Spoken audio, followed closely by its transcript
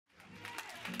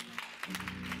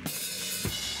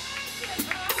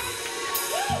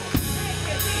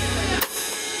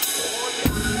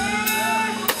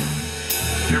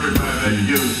that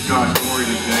gives God glory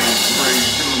today.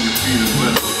 Praise Him on your feet and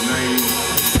bless His name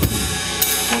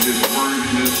for His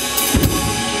worthiness,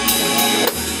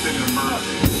 His tender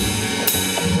mercy.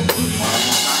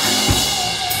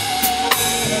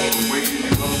 For waking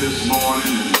you up this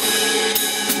morning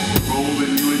and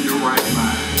rolling you in your right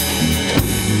mind.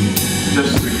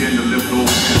 Just begin to lift those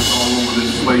hands all over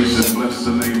this place and bless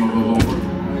the name of the Lord.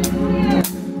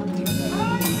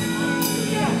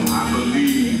 I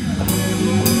believe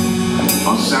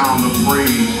a sound of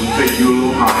praise will take you a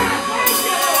little higher.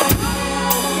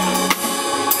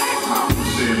 I will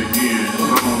say it again,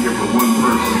 because I'm going to give it one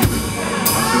person.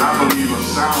 I said, I believe a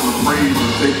sound of praise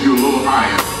will take you a little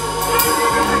higher.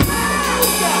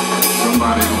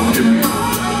 Somebody going to give me. I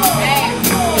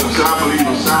said, I believe a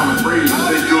sound of praise will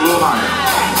take you a little higher.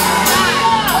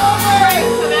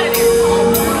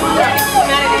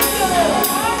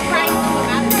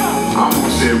 I'm going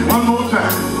to say it one more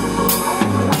time.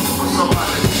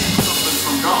 Somebody needs something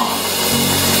from God.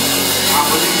 I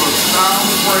believe a sound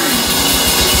of praise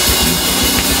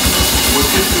will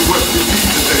get you what you need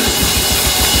today.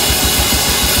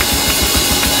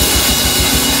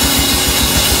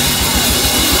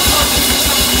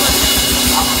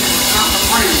 I believe a sound of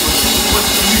praise will get you what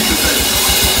you need today.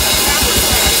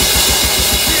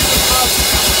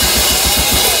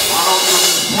 I don't know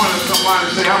this morning somebody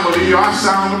say, I believe our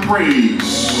sound of praise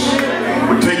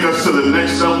will take us to the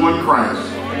next level in Christ.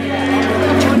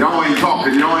 Y'all ain't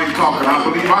talking. I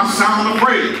believe our sound of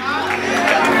praise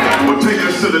will take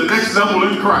us to the next level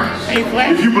in Christ.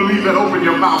 If you believe that, open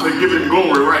your mouth and give Him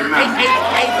glory right now.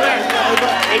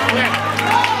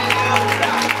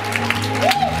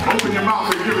 Open your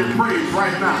mouth and give Him praise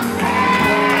right now.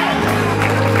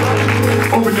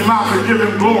 Open your mouth and give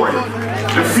Him glory.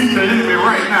 Defeat the enemy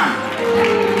right now.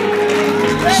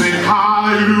 Say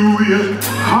hallelujah,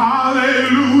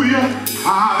 hallelujah,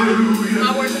 hallelujah,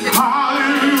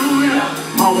 hallelujah.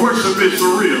 My worship is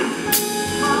for real.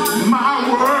 My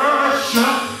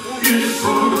worship is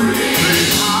for real. Say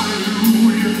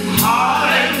hallelujah,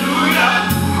 hallelujah,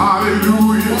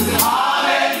 hallelujah,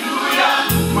 hallelujah.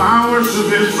 My worship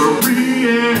is for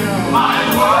real. My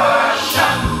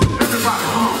worship. Everybody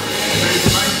come on. Say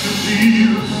thank you,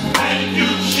 Jesus. Thank you,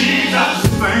 Jesus.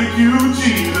 Thank you,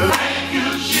 Jesus. Thank you,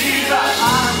 Jesus.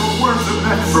 I will worship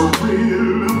that's for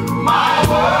real. My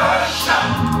worship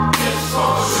is for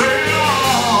real. Say,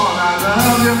 Lord, I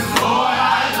love you. Lord,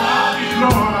 I love you.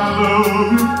 Lord, I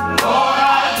love you. Lord,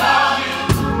 I love you.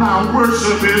 My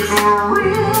worship is for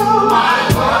real. My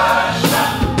worship.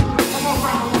 Come on,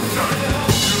 brother,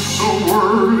 you're so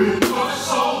worthy. You're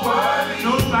so worthy.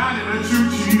 Nobody but you,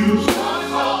 Jesus. You're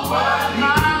so worthy.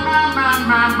 My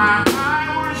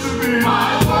worship is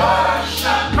my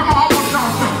worship. Come on, I want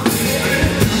y'all to.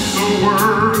 You're so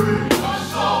worthy. You're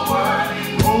so worthy.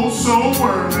 Oh, so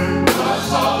worthy. You're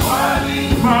so worthy.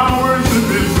 My worship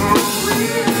is for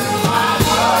real. My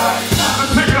worship.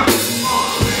 Let's take it up.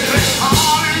 Say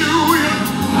hallelujah.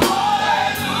 Hallelujah.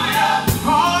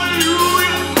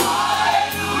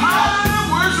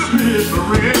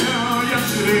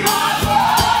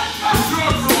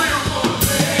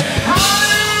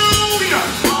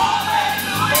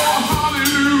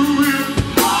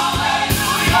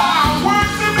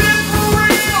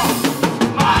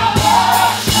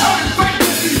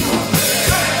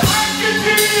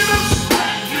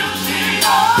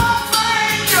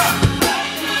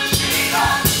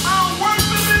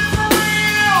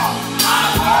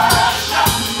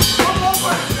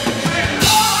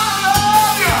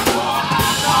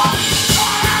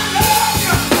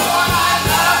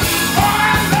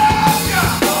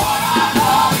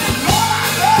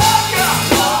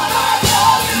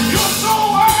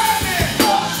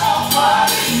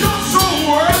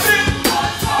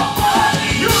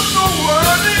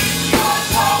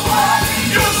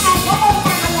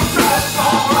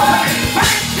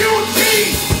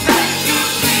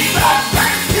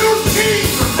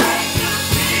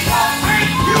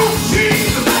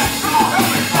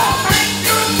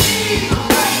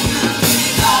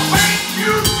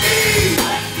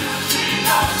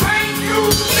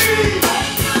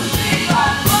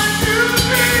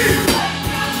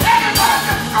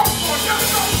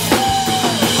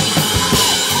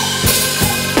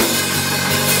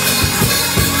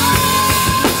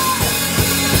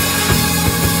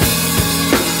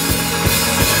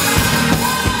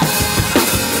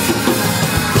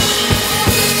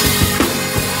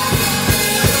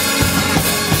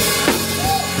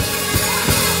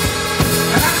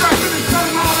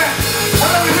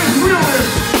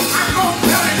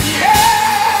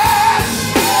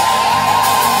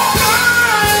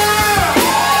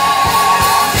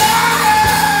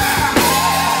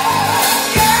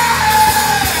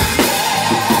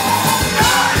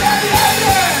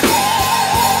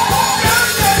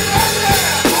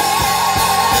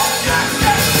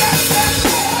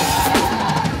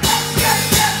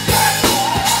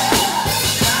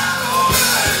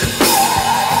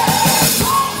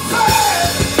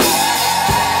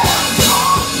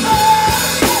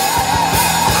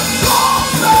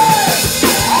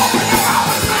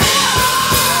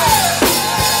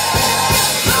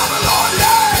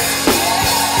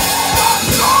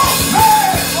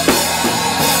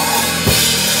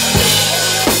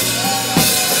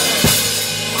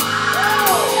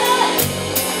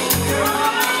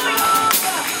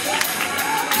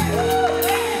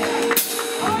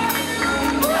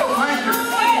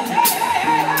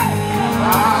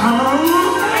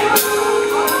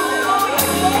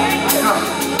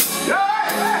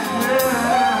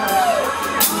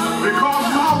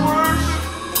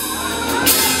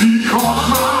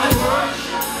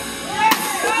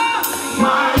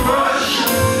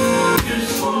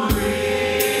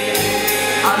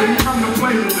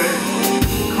 pray today.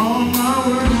 Call my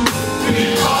worship.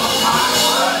 Because my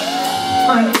worship.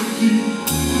 Thank you,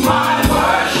 Jesus. My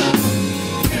worship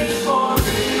is for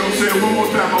me. Don't say it one more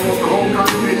time. I want the whole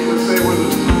congregation to say it with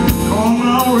us. Call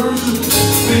my worship.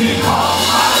 Because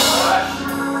my worship.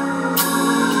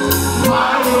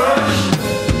 My worship.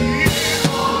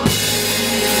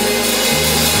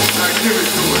 Give it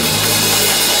to us.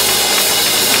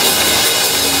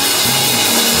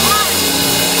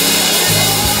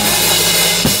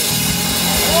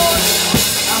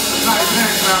 That's a nice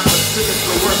hand clap, but give it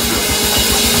to worship.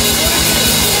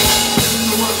 Give it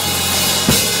to worship.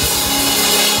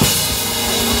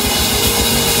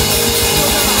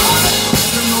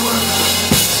 Give it to worship.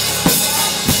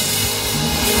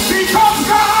 Because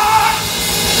God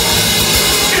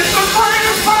is the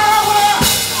greatest power.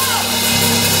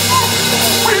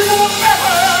 We will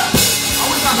never, I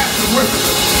wish I had some worship,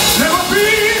 never be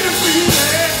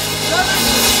defeated.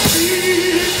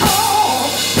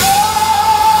 Because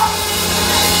God,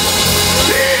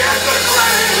 He is the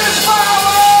greatest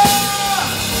power.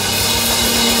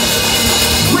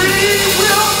 We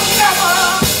will never,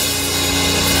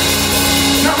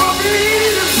 never be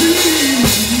defeated.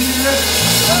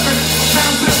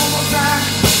 Now say one more time.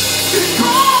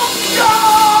 Because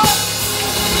God,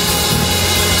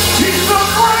 He's the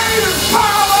greatest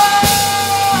power.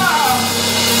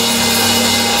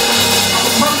 I'm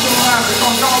personalized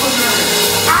because y'all look at me.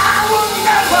 I will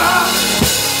never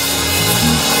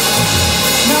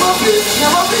be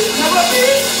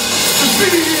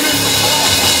defeated.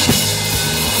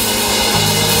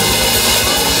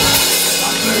 I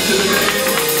thank you today.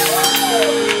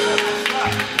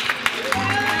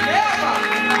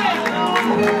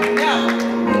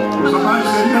 Somebody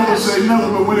said never say never,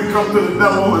 but when it comes to the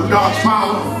devil and God's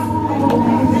power,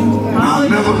 I'll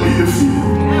never be defeated.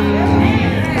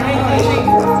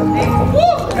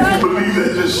 If you believe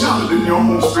that, just shout it in your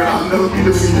own spirit. I'll never be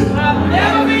defeated. I'll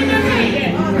never be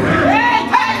defeated.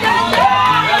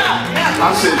 I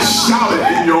said shout it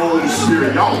in your own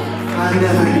spirit. Y'all, I'll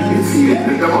never be defeated.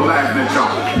 The devil laughing at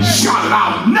y'all. Shout it,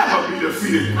 I'll never be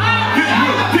defeated. Get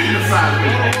real dignified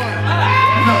with it.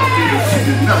 Never be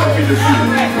defeated. Never be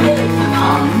defeated.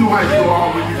 You know how you are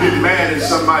when you get mad at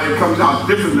somebody. It comes out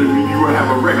differently when you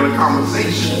have a regular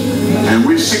conversation. And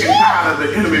we're sick and tired of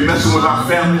the enemy messing with our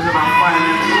families and our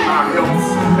finances and our health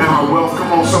and our wealth.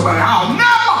 Come on, somebody. I'll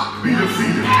never be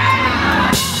defeated.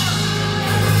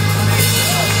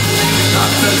 God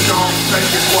bless y'all. Thank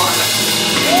you for it.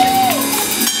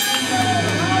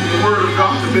 The word of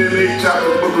God today in the 8th chapter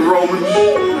of the book of Romans.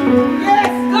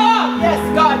 Yes, God. Yes,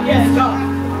 God. Yes, God.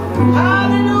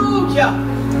 Hallelujah.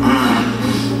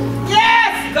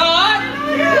 Yes, God.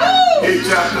 8th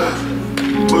chapter,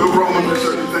 book of Romans. We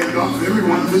certainly thank God for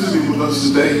everyone visiting with us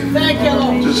today. Thank you,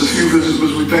 Lord. Just a few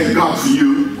visitors, we thank God for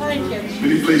you. Thank you.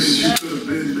 Many places you could have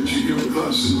been, but you're here with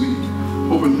us, and we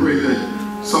hope and pray that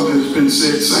something has been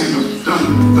said, sang, or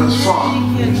done thus far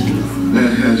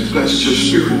that has blessed your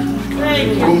spirit.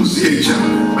 Thank you. Romans the 8th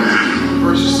chapter,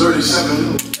 verses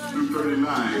 37 through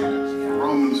 39.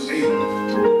 Romans 8,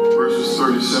 verses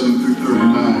 37 through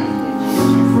 39.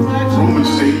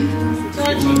 Romans 8,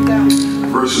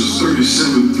 verses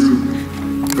 37 through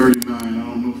 39. I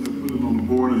don't know if they put it on the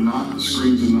board or not, the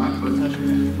screens or not, but if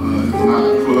not,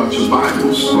 pull out your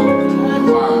Bibles. The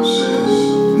Bible says,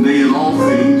 nay, in all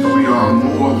things we are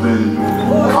more than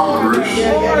conquerors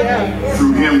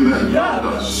through Him that loved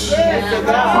us. For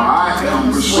I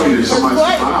am persuaded, somebody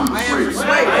says, I'm persuaded,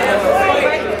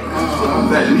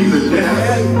 that neither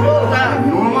death, nor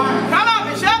life,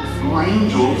 nor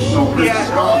angels, nor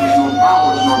principalities, nor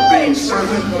powers, nor things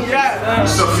present, the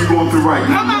stuff you're going through right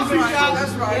now,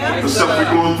 the stuff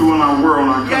we're going through in our world,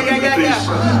 our country, the things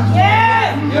present,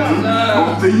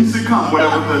 or things to come,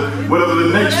 whatever the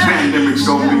next pandemic's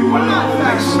going to be, whatever the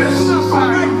next message is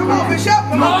going to be, no things to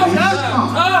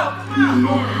come.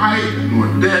 Nor height, nor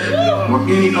depth, nor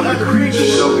any other creature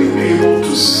shall be able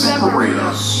to separate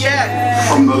us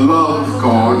from the love of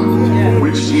God,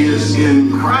 which is in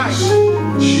Christ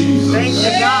Jesus. Thank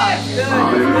you, God.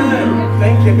 Hallelujah.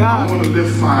 Thank you, God. I want to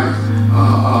lift my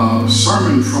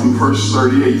sermon from verse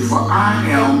 38. For I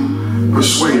am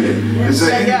persuaded. Is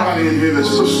there anybody in here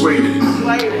that's persuaded?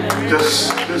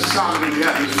 Just shout it in the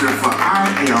atmosphere. For I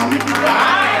am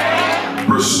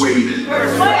persuaded. I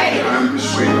am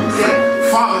persuaded.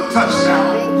 Father, touch now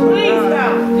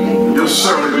your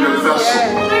servant, your vessel,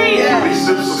 these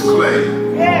lips of clay,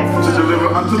 to deliver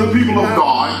unto the people of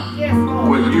God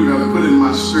what you have put in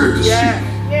my spirit to speak.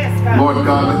 Lord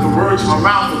God, let the words of my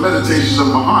mouth and meditations of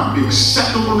my heart be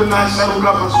acceptable in thy sight, O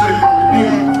God, my strength, my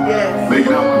redeemer. Make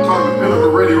now my tongue the pen of a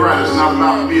ready writer, not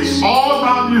about me. It's all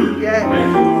about you.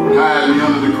 Hide me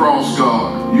under the cross,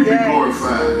 God. You be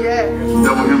glorified. The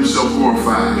devil himself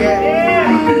glorified.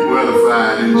 And the people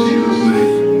edified in Jesus'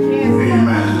 name.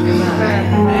 Amen.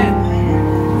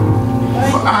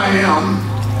 For I am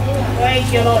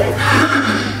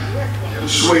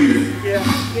persuaded.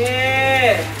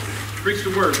 Preach the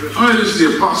word. All right, this is the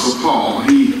Apostle Paul.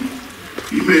 He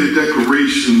made a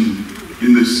declaration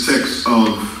in this text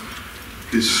of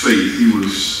his faith. He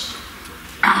was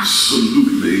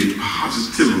absolutely,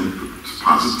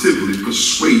 positively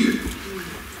persuaded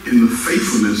in the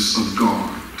faithfulness of God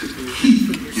to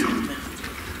keep him.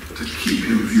 To keep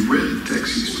him. If you read the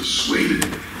text, he's persuaded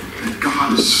that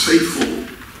God is faithful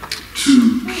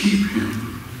to keep him.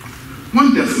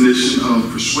 One definition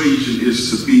of persuasion is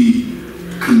to be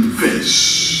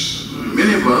convinced.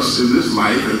 Many of us in this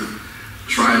life have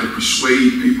tried to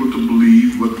persuade people to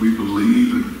believe what we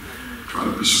believe and try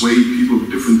to persuade people of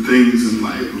different things in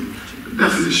life. The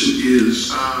definition is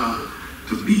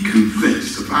to be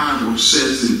convinced. The Bible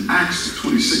says in Acts the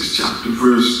 26th chapter,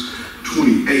 verse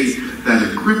 28, that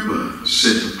Agrippa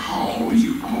said to Paul,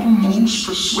 you almost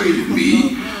persuaded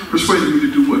me to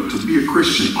do what? To be a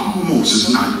Christian. Almost is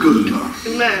not good enough.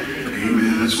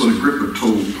 Amen. That's what Agrippa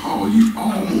told Paul. You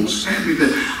almost had me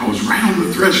that I was right on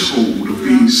the threshold of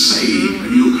being saved.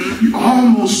 You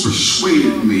almost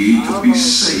persuaded me to be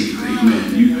saved.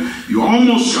 Amen. You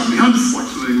almost got me.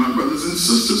 Unfortunately, my brothers and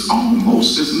sisters,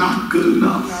 almost is not good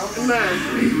enough.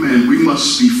 Amen. We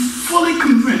must be fully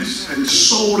convinced and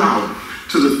sold out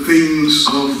to the things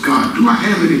of God. Do I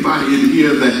have anybody in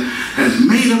here that has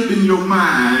made up in your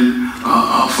mind,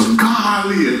 for God I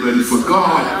live and for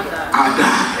God I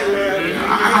die?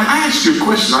 I asked you a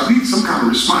question. I need some kind of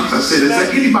response. I said, is there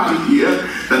anybody here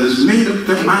that has made up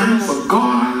their mind for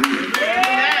God I live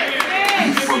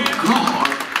and for God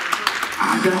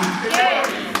I die?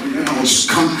 You know, it's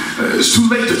too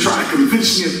late to try to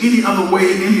convince me of any other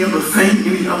way, any other thing,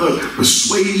 any other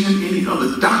persuasion, any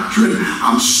other doctrine.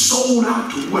 I'm sold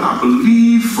out to what I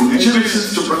believe from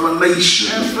Genesis to Revelation.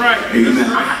 That's right. Amen.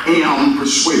 I am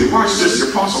persuaded. Watch this.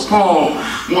 The Apostle Paul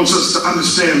wants us to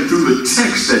understand through the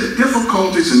text that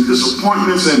difficulties and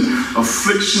disappointments and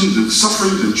afflictions and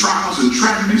sufferings and trials and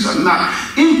tragedies are not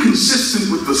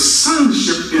inconsistent with the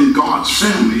sonship in God's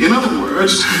family. In other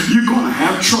words, you're going to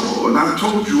have trouble. And I've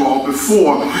told you all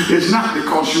before, it's not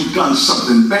because you've done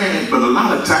something bad, but a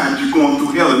lot of times you're going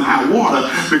through hell and high water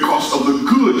because of the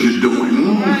good you're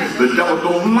doing. The devil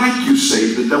don't like you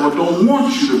saved. The devil don't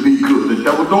want you to be good. The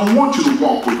devil don't want you to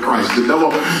walk with Christ. The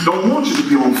devil don't want you to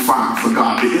be on fire for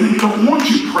God. The enemy don't want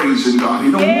you praising God.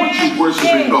 He don't want you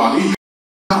worshiping God. He does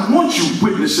not want you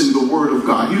witnessing the word of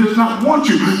God. He does not want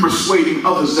you persuading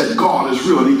others that God is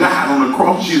real. He died on the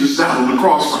cross. Jesus died on the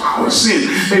cross for our sin.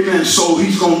 Amen. So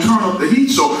he's going to turn up the heat.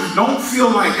 So don't feel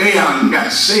like, hey, I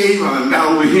got saved, I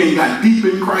got over here and got deep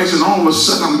in Christ, and all of a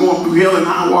sudden I'm going through hell and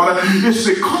high water. It's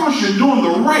because you're doing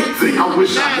the right thing. I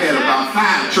wish I had about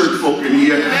 5 church folk in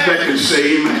here that can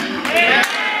say amen.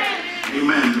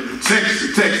 Amen. But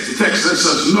the text lets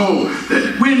us know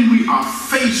that when we are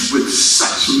faced with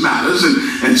such matters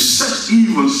and such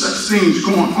evil and such things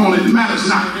going on, it matters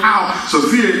not how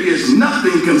severe it is.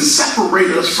 Nothing can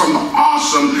separate us from the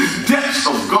awesome depths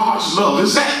of God's love.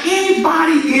 Is there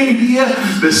anybody in here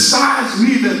besides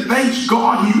me that thanks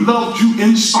God he loved you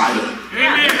in spite of?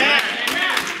 Amen.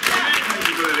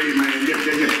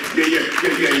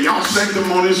 Y'all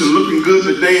sanctimonious and looking good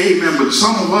today, amen. But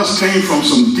some of us came from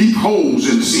some deep holes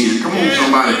in sin. Come on,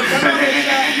 somebody.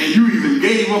 And you even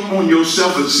gave up on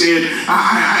yourself and said,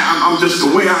 I'm just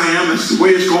the way I am. That's the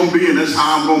way it's going to be, and that's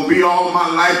how I'm going to be all my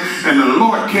life. And the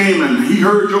Lord came and he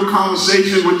heard your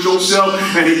conversation with yourself,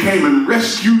 and he came and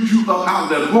rescued you up out of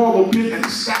that horrible pit and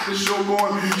established your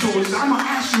going. So I'm going to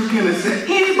ask you again, is there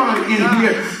anybody in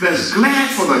here that's glad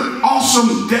for the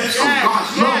awesome depths of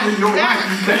God's love in your life,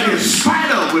 that in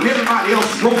spite of when everybody else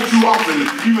wrote you off and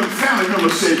even family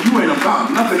members said you ain't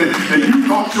about nothing, and you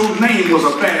thought your name was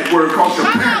a bad word because your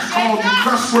parents called you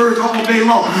cuss words all day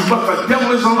long, but the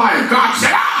devil is a liar. God said,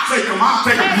 I'll take them,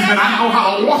 and I know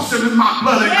how to wash them in my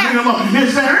blood and clean them up.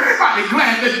 Is there anybody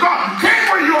glad that God came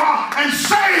where you are and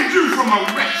saved you from a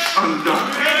wretch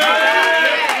undone?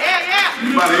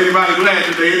 Anybody glad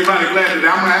today? Anybody glad today?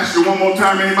 I'm going to ask you one more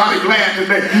time. Anybody glad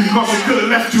today? Because he could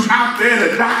have left you out there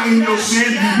to die in your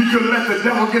sin. He could have let the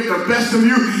devil get the best of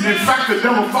you. In fact, the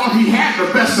devil thought he had the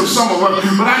best of some of us.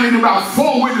 But I need about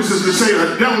 4 witnesses to say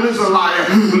the devil is a liar.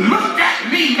 Look at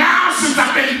me now since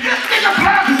I've been dipped in the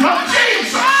blood of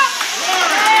Jesus.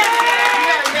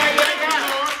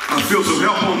 I feel some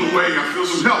help on the way. I feel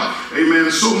some help. Amen.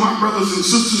 Amen. So my brothers and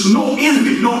sisters, no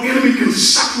enemy can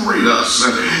separate us,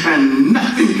 and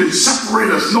nothing can separate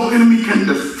us. No enemy can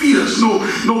defeat us. No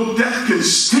death can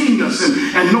sting us,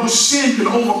 and no sin can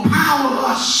overpower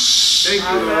us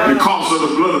because of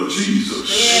the blood of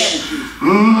Jesus.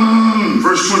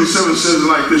 Verse 27 says it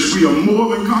like this: we are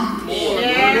more than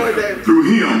conquerors through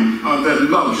him that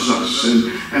loves us.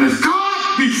 And if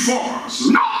God be for us,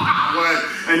 no power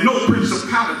and no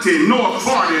principality, no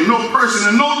authority, no person,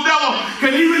 and no devil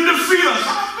can even defeat us.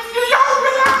 Do y'all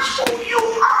realize who you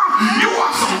are? You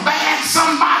are some bad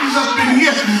somebodies up in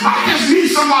here. I just need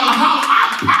somebody to holler,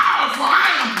 I'm powerful. I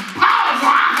am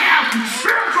powerful. I have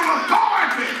spiritual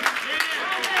authority.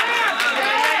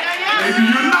 Maybe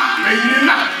you're not. Maybe you're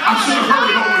not. I should have heard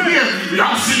it over here.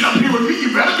 Y'all sitting up here with me.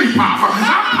 You better be powerful.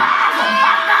 I'm powerful.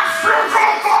 I got spiritual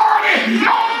authority.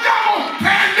 No devil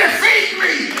can defeat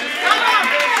me.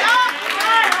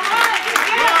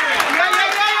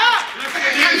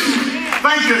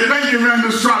 Thank you, man,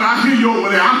 Mr. Trotter. I hear you over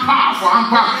there. I'm powerful.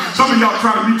 Some of y'all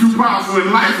try to be too powerful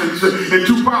in life and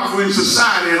too powerful in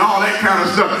society and all that kind of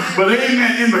stuff. But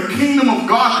amen, in the kingdom of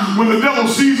God, when the devil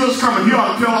sees us coming, he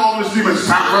ought to tell all his demons,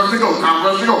 time for us to go, time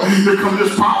for us to go. Here comes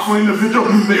this powerful individual.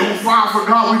 They on fire for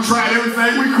God. We tried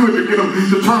everything we could to get them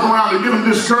to turn around, to get them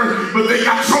discouraged. But they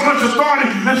got so much authority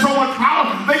and so much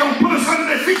power, they going to put us under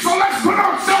their feet. So let's put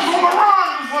ourselves on the run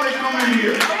before they come in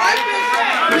here.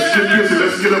 Let's get busy.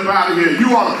 Let's get up out of here.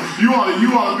 You ought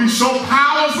to be so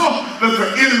powerful that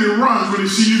the enemy runs when he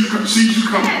sees you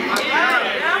coming.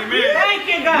 Amen.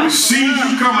 Thank you, God. When he sees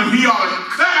you coming, he ought to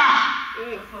cut out.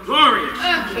 Glorious.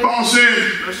 Paul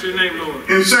said, that's your name, Lord.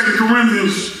 In 2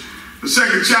 Corinthians, the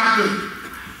 2nd chapter,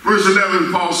 verse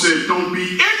 11, Paul said, don't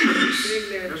be ignorant.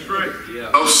 That's right.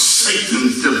 Of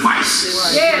Satan's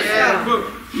devices. Yes.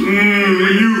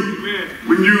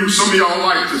 When you, some of y'all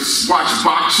like to watch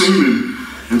boxing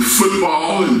and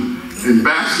football and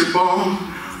basketball.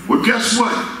 Well, guess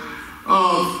what?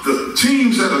 The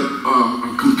teams that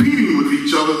are competing with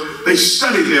each other, they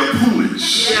study their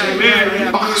opponents.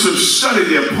 Boxers study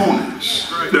their opponents.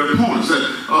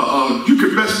 That you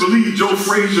can best believe Joe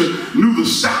Frazier knew the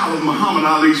style of Muhammad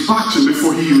Ali's boxing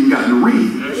before he even got in the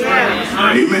ring.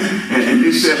 Amen. And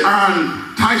they said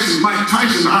Mike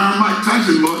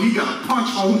Tyson, well, he got a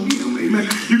punch on him. Amen.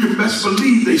 You can best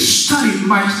believe they studied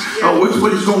Mike's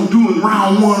what he's going to do in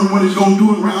round 1 and what he's going to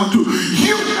do in round 2.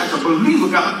 You, as a believer,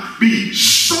 got to be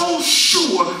so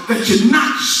sure that you're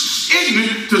not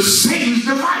ignorant to Satan's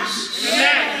devices.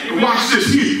 Watch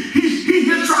this. He's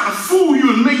here trying to fool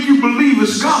you and make you believe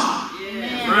it's God.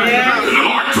 The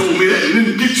Lord told me that, and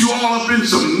then get you all up in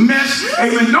some mess.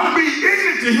 Amen. Don't be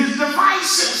ignorant to his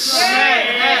devices.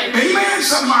 Amen.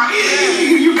 Somebody,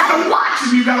 you gotta watch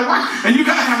him. You gotta watch, and you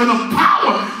gotta have enough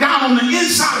power down on the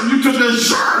inside of you to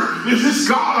discern: is this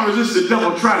God or is this the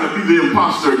devil trying to be the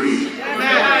imposter again?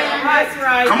 That's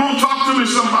right. Come on, talk to me,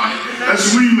 somebody.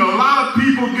 That's reading. A lot of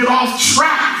people get off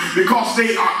track because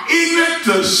they are ignorant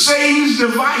to Satan's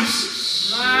devices.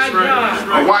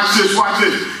 Watch this.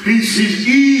 He's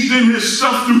eased in his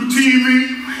stuff through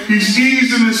TV. He's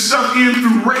easing his stuff in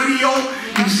through radio.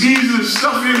 He's easing his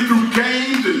stuff in through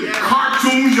games and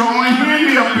cartoons. Y'all ain't hearing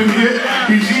me up in here.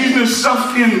 He's easing his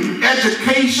stuff in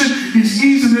education. He's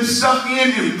easing his stuff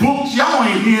in books. Y'all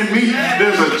ain't hearing me.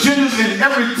 There's agendas in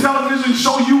every television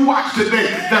show you watch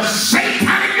today. The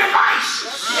satanic devices.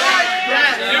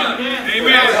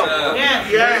 Amen.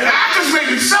 I just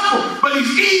make it simple, but he's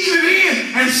easing it in,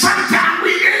 and sometimes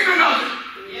we ignorant of it.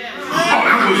 Oh,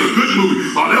 that was a good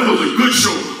movie. Oh, that was a good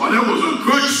show. Oh, that was a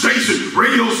good station,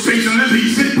 radio station.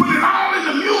 He said, put it all in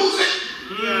the music.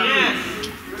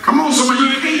 Come on,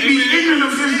 somebody, you can't be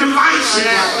ignorant of his devices.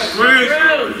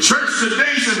 The church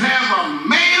today should have a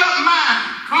made-up mind.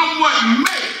 Come what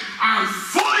may. I'm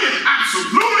fully,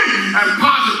 absolutely, and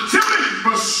positively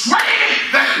persuaded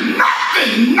that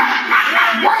nothing,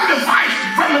 not one device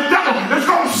from the devil is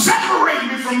going to separate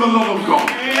me from the love of God.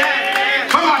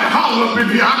 Somebody holler up in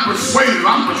here, I'm persuaded.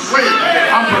 I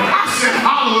said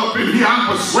holler up in here, I'm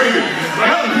persuaded.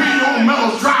 Let me hear you on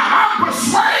Mellows Drive. I'm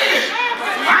persuaded.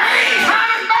 I ain't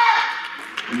turning back.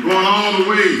 I'm going all the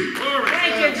way.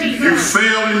 If you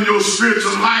fail in your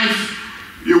spiritual life,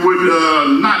 it would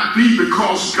not be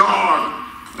because God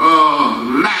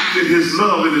lacked in his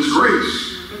love and his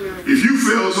grace. If you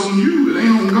fail, it's on you. It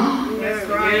ain't on God. That's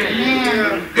right.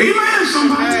 Amen,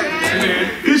 somebody.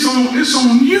 It's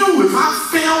on you. If I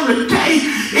fail today,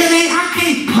 I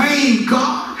can't blame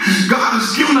God. God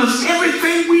has given us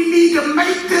everything we need to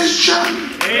make this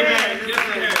journey.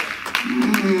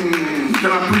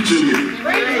 Can I preach in here?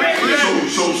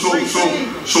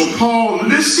 So Paul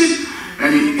listed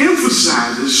And he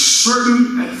emphasizes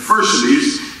certain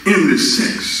adversities in this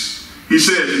text. He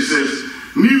says,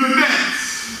 neither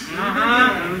death,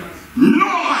 nor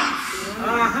life,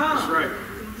 That's right.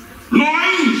 nor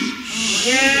angels,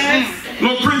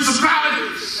 nor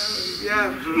principalities,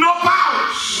 nor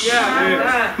powers,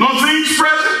 nor things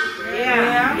present.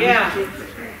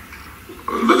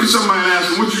 Look at somebody and ask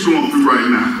them, what you going through right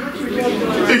now?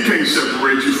 It can't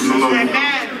separate you from the love of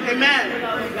God. Amen.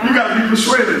 You got to be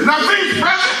persuaded. Not things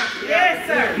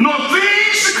present, nor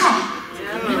things to come,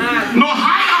 nor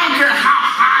height. I don't care how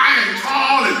high and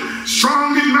tall and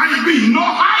strong it might be. No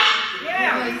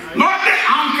height, nor depth.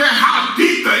 I don't care how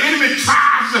deep the enemy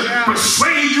tries to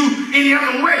persuade you any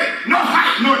other way. No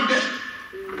height, nor depth,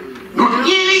 nor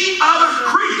any other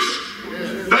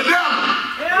creature. The devil,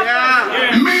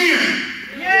 men,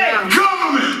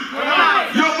 government,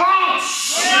 your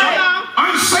boss,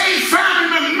 unsaved family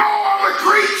member, no other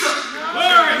creature.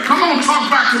 Come on, talk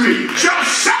back to me. Shall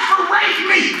separate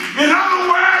me. In other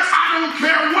words, I don't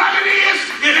care what it is.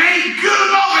 It ain't good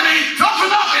enough. It ain't tough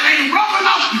enough. It ain't rough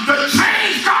enough to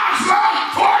change God's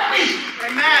love toward me.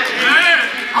 Amen.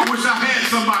 I wish I had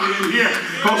somebody in here,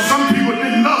 because some people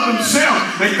didn't love themselves,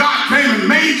 and God came and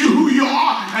made you who you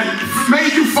are and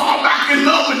made you fall back in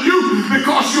love with you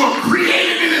because you are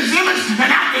created in His image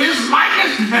and after His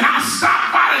likeness. And I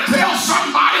stopped by to tell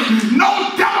somebody,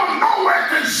 no devil nowhere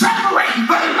can separate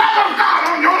the love of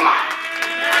God on your life.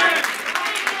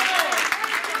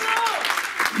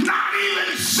 Not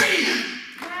even sin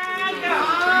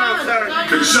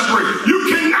can separate.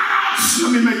 You cannot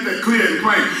let me make that clear and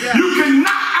plain. You cannot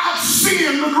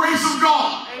out-sin the grace of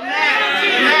God.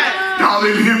 Y'all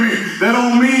didn't hear me? That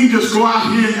don't mean just go out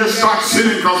here and just start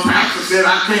sinning because Pastor said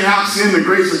I can't out-sin the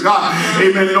grace of God.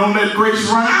 Amen. Don't let grace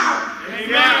run out.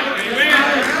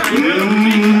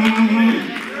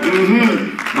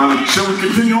 Shall we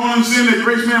continue on and sin that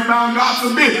grace may abound? God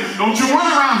forbid. Don't you run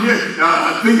around here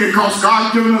thinking because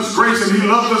God's given us grace and He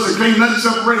loves us and can't let us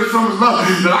separate us from His love,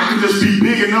 that I can just be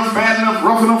big enough, bad enough,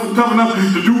 rough enough, and tough enough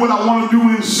to do what I want to do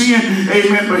in sin.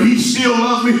 Amen. But He still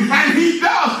loves me, and He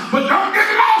does. But don't get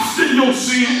lost in your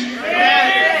sin.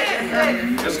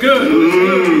 That's good.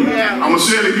 I'm going to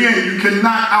say it again. You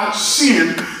cannot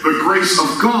out-sin the grace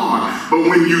of God. But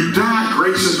when you die,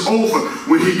 grace is over.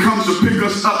 When He comes to pick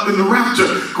us up in the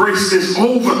rapture, grace is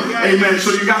over. Amen.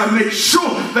 So you got to make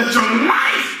sure that your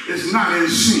life is not in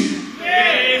sin.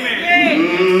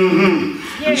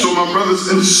 And so my brothers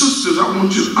and sisters, I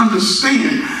want you to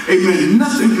understand, amen,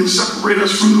 nothing can separate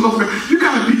us from the love of God. You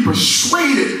got to be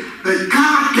persuaded that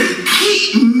God can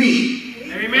keep me.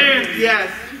 Amen. Yes.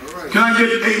 Can I get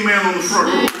an amen on the front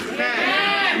row?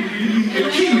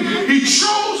 He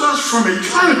chose us from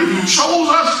eternity. He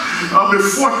chose us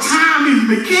before time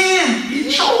even began. He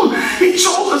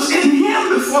chose us in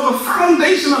Him before the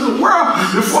foundation of the world,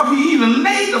 before He even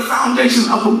laid the foundation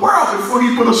of the world, before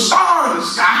He put a star in the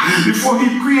sky, before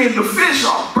He created a fish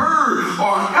or a bird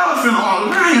or an elephant or a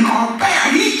lion or a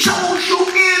bear. He chose you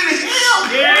in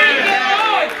Him.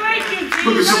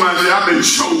 Look at somebody and say, I've been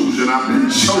chosen, I've been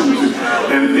chosen.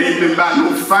 And it ain't been by no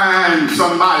fine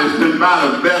somebody, it's been by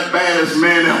the baddest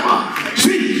man ever.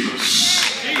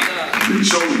 Jesus. Been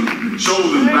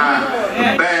chosen by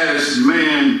the baddest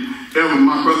man ever.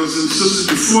 My brothers and sisters,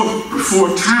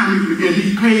 before time began,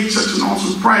 He paid such an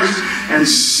awesome price and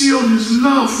sealed His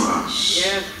love for us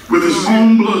with His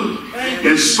own blood,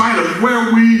 in spite of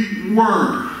where we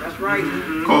were. That's right.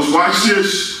 Because watch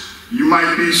this. You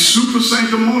might be super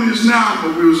sanctimonious now,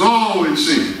 but we was all in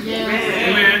sin.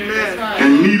 Amen.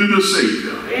 And needed a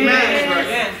Savior.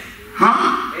 Amen.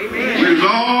 Huh? Amen. We was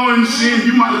all in sin.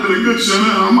 You might have been a good sinner,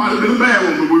 and I might have been a bad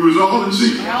one, but we was all in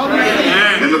sin.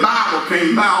 Amen. And the Bible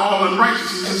came by all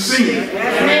unrighteousness and sin.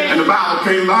 And the Bible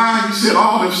came by, He said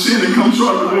all have sinned and come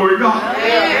short of the glory of God.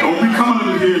 Don't be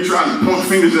coming in here and trying to point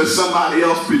fingers at somebody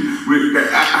else.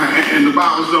 And the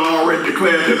Bible's done already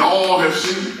declared that all have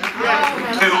sinned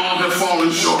and all have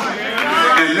fallen short.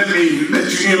 And let me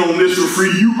let you in on this for free.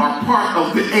 You are part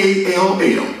of the ALL.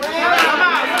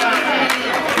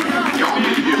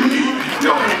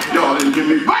 Y'all didn't give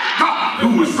me. But God,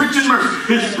 who was rich in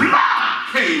mercy, His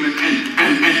blood came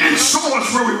and saw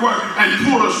us where we were and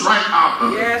pulled us right out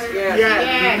of it.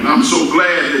 Yes. And I'm so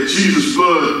glad that Jesus'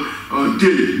 blood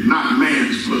did it, not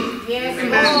man's blood.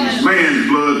 Man's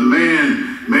blood,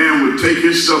 man would take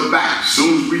his stuff back as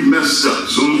soon as we messed up, as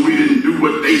soon as we didn't do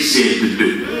what they said to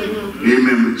do.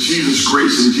 Amen. But Jesus'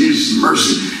 grace and Jesus'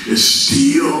 mercy is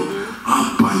still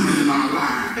abundant in our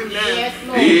lives.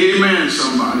 Amen,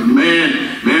 somebody. Man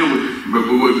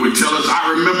would tell us,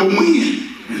 I remember when.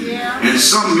 And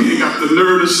some men got the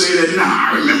nerve to say that,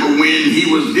 nah, I remember when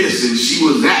he was this and she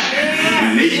was that.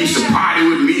 And they used to party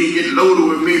with me and get loaded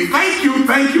with me. Thank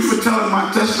you for telling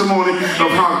my testimony of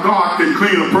how God can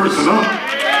clean a person up.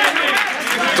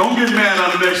 Don't get mad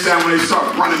at them next time when they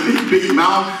start running their big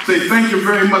mouth. Say, thank you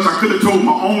very much. I could have told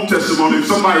my own testimony. If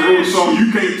somebody wrote a song,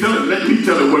 you can't tell it. Let me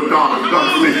tell it what God has done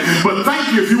for me. But thank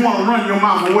you if you want to run your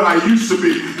mouth for what I used to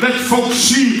be. Let folks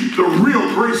see the real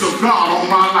grace of God on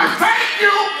my life. Thank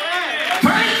you.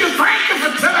 Thank you for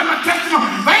telling my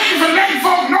testimony. Thank you for letting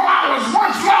folks know I was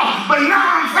once lost, but now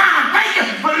I'm found. Thank you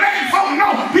for letting folks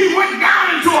know he went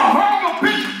down into a horrible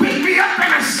pit, picked me up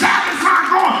and established my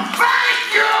going.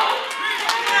 Thank you.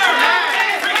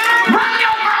 Run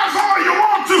your mouth all you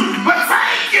want to, but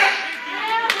thank you.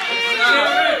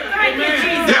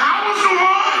 Yeah, I was the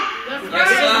one.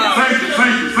 Thank you.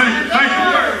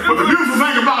 But the beautiful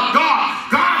thing about God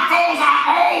throws our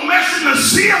old mess in the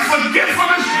sea of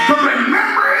forgetfulness to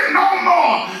remember it no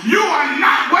more. You are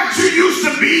not what you used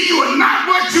to be. You are not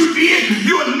what you did.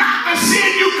 You are not the sin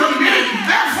you committed.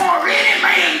 Therefore, if any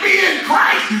man be in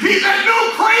Christ, he's a new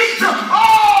creature.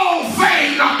 All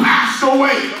things are passed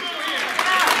away.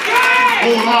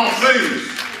 Hold all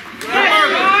things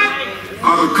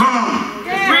are become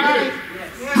brand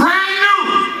new.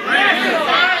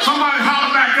 Somebody holler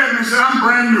back at me and say, I'm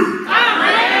brand new.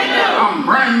 I'm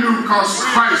brand new because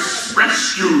Christ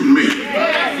rescued me.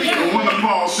 And one of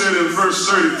Paul said in verse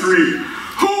 33,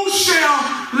 who shall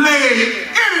lay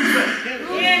anything?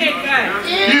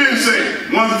 He didn't say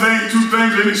one thing, two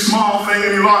things, any small thing,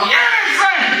 any large.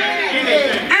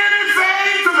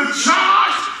 Anything to the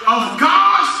charge of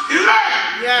God's elect.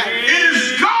 It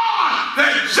is God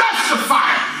that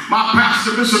justifies. My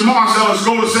pastor, Bishop Morris Ellis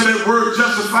Gold, said that word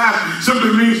justified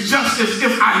simply means just as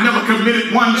if I never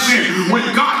committed one sin. When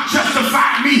God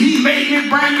justified me, he made me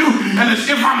brand new. And as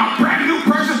if I'm a brand new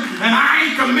person and I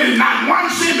ain't committed not one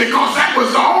sin because that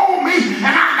was the old me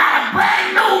and I got a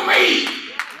brand new me.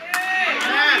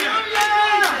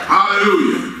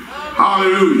 Hallelujah.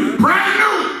 Hallelujah. Brand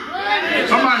new.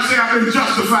 Somebody say I've been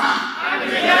justified.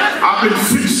 I've been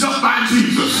fixed up by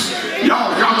Jesus.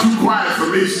 Y'all too quiet for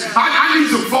me. I need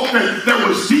some folk that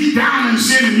was deep down in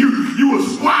sin and you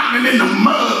was wallowing in the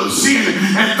mud of sin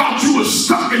and thought you was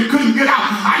stuck and couldn't get out.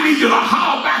 I need you to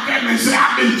holler back at me and say,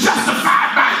 I've been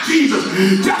justified by Jesus,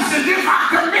 just as if I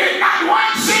committed not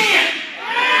one sin.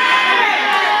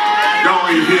 Y'all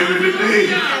ain't hearing me today.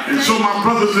 And so my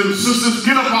brothers and sisters,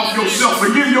 get up off yourself.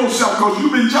 Forgive yourself because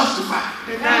you've been justified.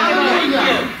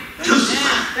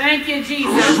 Justified. Thank you, Jesus.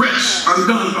 I was rich,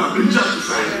 undone, but I've been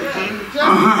justified.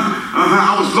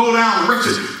 I was low down,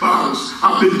 wretched, but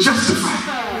I've been justified.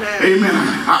 Amen.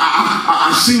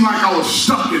 I seemed like I was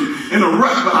stuck in a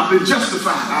rut, but I've been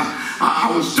justified. I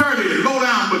was dirty and low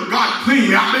down, but God cleaned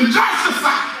me. I've been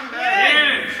justified.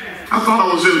 I thought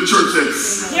I was in a church that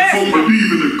folk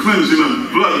believe in the cleansing of the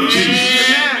blood of Jesus.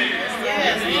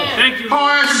 Thank you. Paul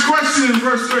asked a question in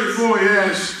verse 34. He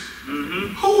asked,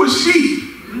 who is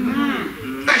he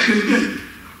that condemned?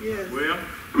 Well,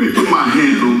 let me put my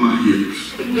hand on my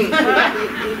hips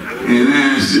and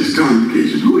ask this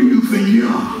congregation, who do you think you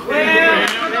are?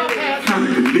 Trying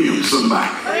to condemn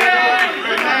somebody.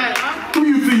 Who do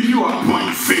you think you are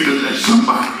pointing fingers at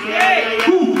somebody?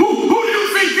 Who do you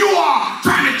think you are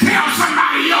trying to tell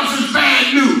somebody else's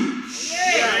bad news?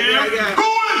 Who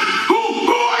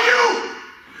are you?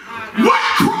 What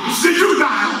cross did you die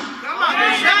on?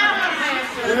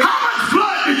 How much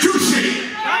blood did you shed?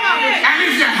 And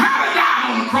if you had died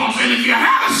on the cross, and if you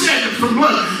had shed some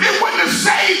blood, it wouldn't have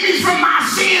saved me from my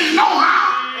sins no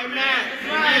how.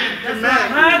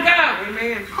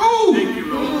 Amen.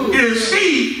 Who is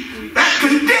he that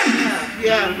condemns?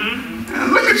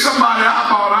 And look at somebody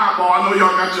eyeball to eyeball. I know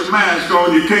y'all got your mask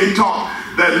on. You can't talk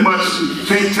that much. You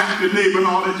can't tap your neighbor and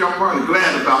all that. Y'all probably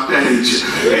glad about that, ain't you?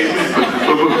 Amen.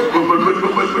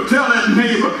 But tell that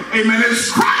neighbor, amen,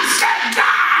 it's Christ that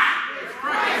died.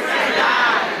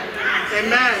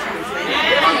 Amen.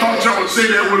 I thought y'all would say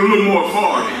that with a little more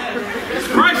authority. it's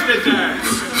Christ that died.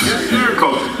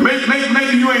 Because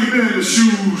maybe you ain't been in the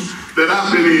shoes that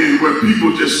I've been in where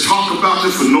people just talk about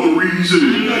you for no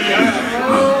reason.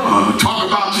 Talk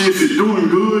about you if you're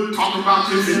doing good, talk about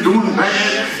you if you're doing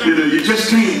bad. You just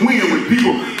can't win with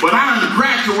people. But I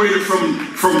graduated from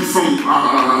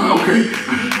okay,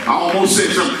 I almost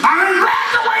said something. I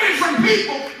graduated from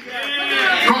people.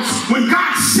 Because when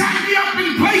God sat me up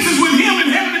in places with him in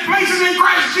heavenly places in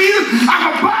Christ Jesus,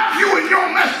 I'm above you in your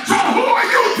mess. So who are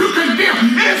you to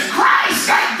condemn? It is Christ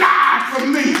that died for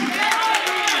me.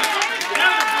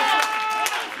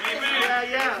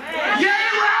 Yea,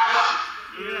 rather,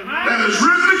 that is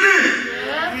risen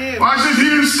again. Why says he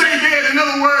didn't stay dead. In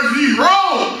other words, he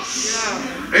rose.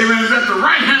 Amen. Is at the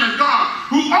right hand of God,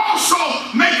 who also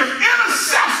maketh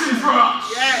intercession for us.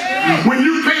 When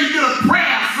you can't get a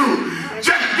prayer through,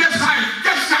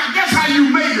 guess how you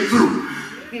made it through.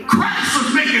 Christ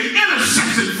was making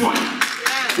intercession for you.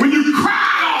 When you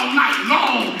cried all night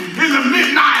long in the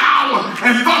midnight hour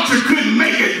and thought you couldn't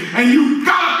make it, and you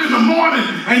got up in the morning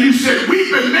and you said,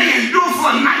 weeping may endure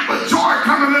for a night, but joy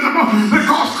coming in the morning,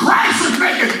 because Christ is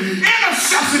making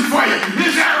intercession for you.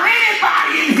 Is there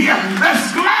anybody in here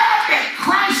that's glad that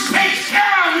Christ takes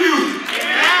care of you?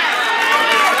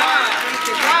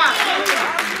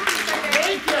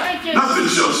 Nothing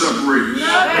shall separate us.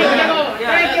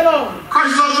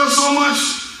 Christ loves us so much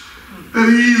that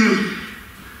he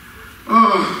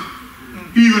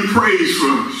even prays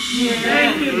for us.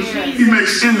 He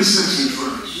makes intercession for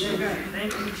us.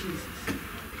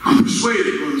 I'm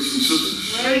persuaded, brothers and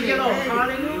sisters,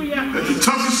 that the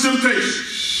toughest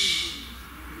temptations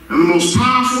and the most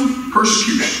powerful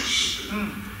persecutions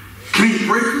can't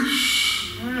break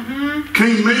us,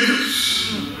 can't make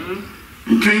us,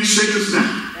 and can't shake us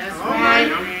down.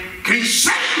 Can't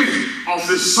shake me off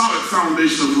this solid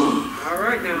foundation of love. All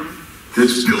right now.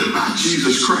 That's built by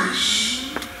Jesus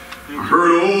Christ. I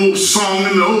heard an old song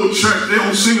in the old church. They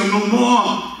don't sing them no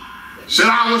more. Said,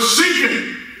 I was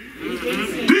sinking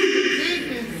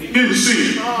deep in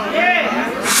sin,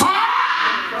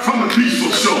 far from a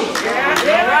peaceful shore,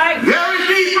 very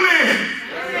deeply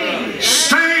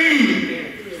stained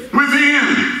within,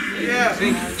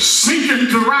 sinking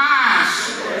to rise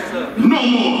no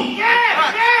more.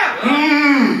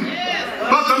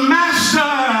 But the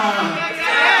master,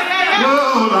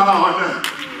 oh Lord,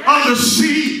 of the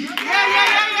sea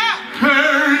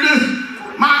heard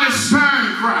my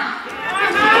despairing cry.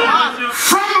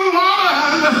 From the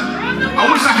water, I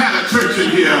wish I had a church in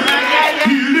here.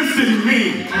 He lifted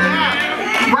me.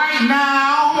 Right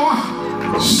now,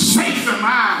 safe am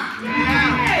I.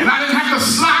 And I didn't have to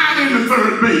slide into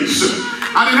third base.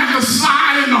 I didn't have to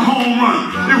slide into home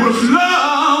run. It was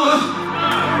love.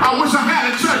 I wish I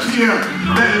had a church here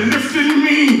that lifted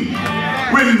me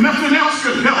when nothing else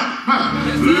could help.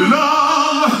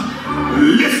 Love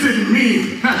lifted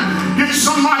me. Get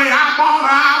somebody eyeball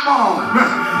to eyeball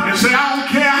and say, I don't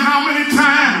care how many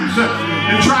times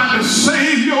you tried to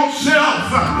save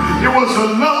yourself. It was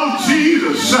the love of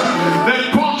Jesus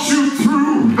that brought you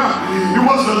through. It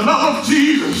was the love of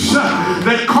Jesus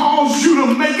that caused you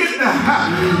to make it.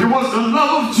 It was the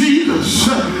love of Jesus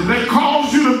that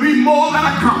caused you to be more than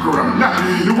a conqueror.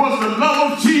 It was the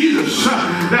love of Jesus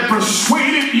that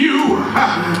persuaded you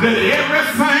that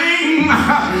everything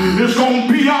is going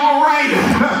to be all right.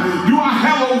 Do I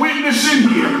have a witness in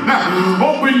here?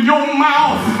 Open your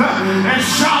mouth and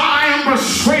shout, I am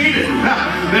persuaded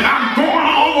that I'm going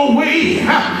all the way,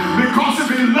 because if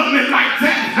he loved me like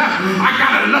that, I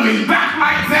got to love him back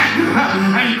like that.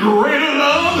 And greater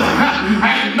love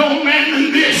had no man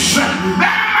than this,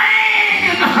 that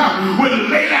man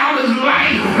would lay down his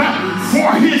life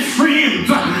for his friends.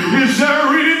 Is there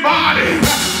anybody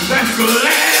that's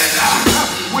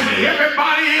glad when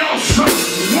everybody else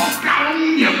walked out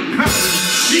on you?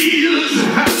 Jesus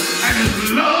and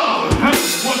his love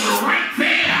was right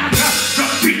there to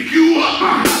pick you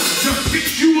up, to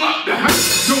fix you up,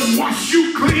 to wash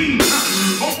you clean.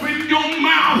 Open your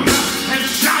mouth and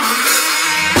shout,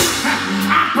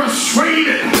 I'm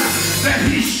persuaded that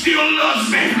he still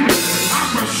loves me. I'm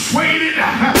persuaded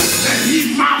that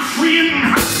he's my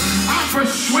friend. I'm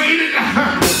persuaded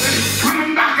that he's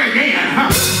coming back again.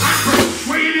 I'm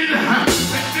persuaded that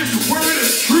this word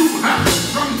is true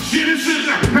from Genesis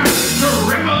to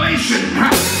Revelation.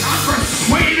 I'm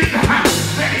persuaded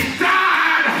that he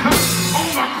died on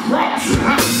the cross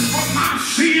for my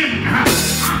sin.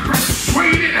 I'm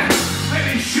persuaded that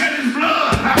he shed his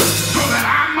blood so that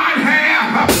I might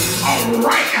have a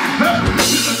right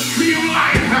to the tree of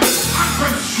life. I'm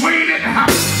persuaded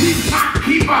he's my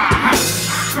keeper.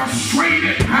 I'm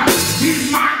persuaded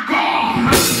he's my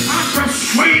God. I'm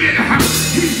persuaded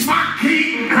he's my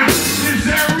King. Is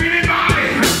there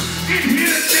anybody in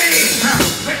here today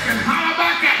that can holler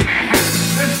back at me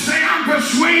and say, I'm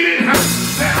persuaded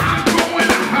that I'm going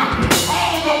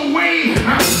all the way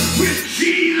with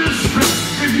Jesus?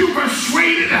 If you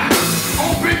persuaded,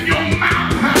 open your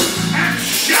mouth and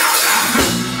shout,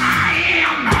 I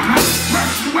am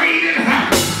persuaded.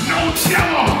 No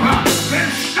devil can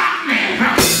stop me.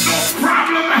 No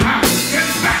problem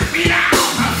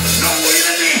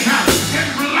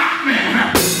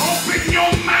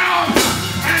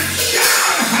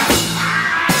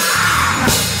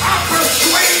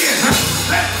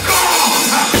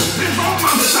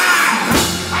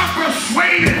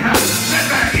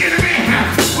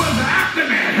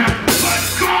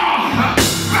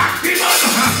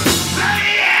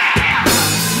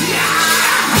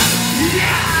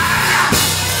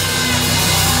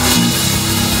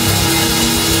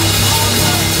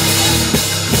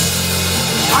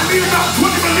need about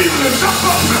 20 believers to jump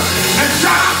up and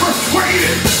shout, I'm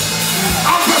persuaded.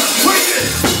 I'm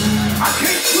persuaded. I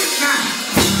can't quit now.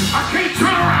 I can't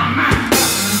turn around now.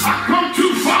 I've come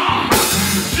too far.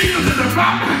 Jesus is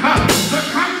about to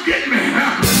come get me.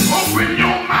 Open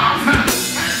your mouth and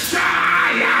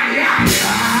shout, yeah.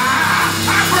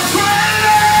 I'm persuaded.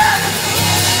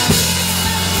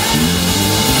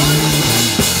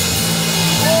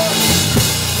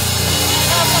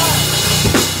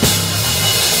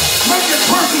 Make it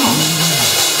personal.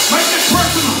 Make it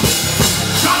personal.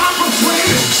 Shout, I'm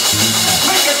persuaded.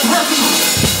 Make it personal.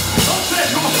 Don't say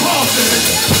it because Paul said it.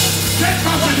 Say it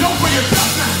because you know for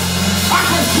yourself now. I'm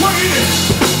persuaded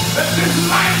that this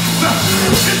life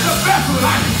is the best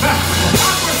life.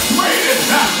 I'm persuaded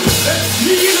that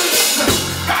Jesus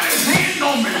got his hand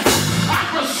on me. I'm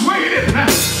persuaded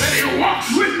that he walks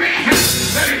with me,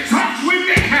 that he talks with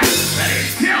me, that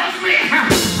he tells me I'm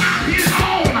his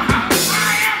own.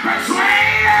 I am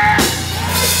persuaded.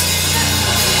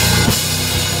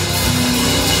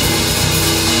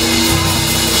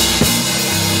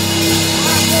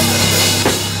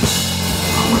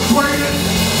 I'm persuaded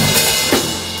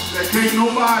that can't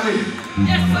nobody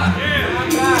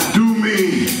do me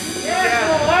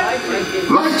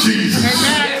like Jesus.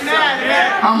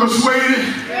 I'm persuaded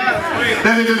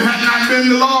that if it had not been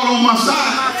the Lord on my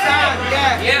side,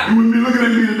 you wouldn't be looking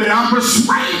at me today. I'm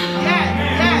persuaded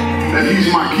that he's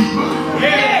my keeper,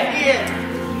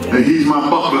 that he's my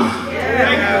buckler,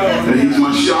 that he's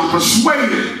my shield. I'm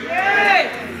persuaded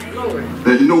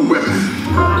that no weapon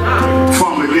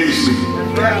formed against me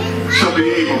shall be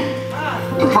able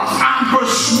to prosper. I'm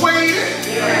persuaded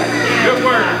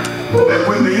that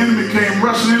when the enemy came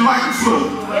rushing in like a flood,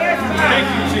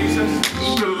 the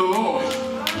Spirit of the Lord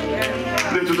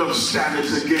lifted up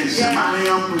standards against him. I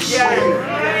am persuaded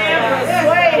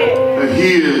that he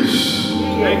is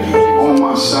on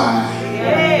my side.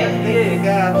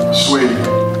 Persuaded.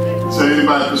 Is there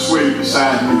anybody persuaded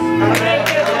beside me?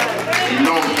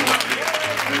 No,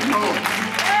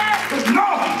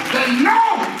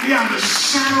 beyond the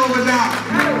shadow of a doubt,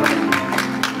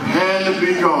 had to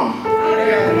be gone.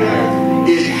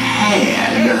 It had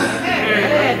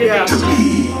to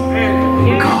be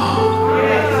gone.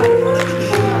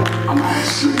 I'm going to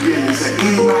ask you again, is there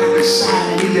anybody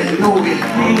beside me that know it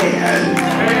had?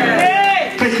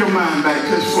 Take your mind back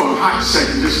just for a hot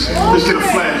second. Just get a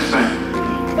flashback.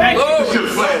 Just get a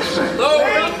flashback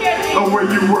of where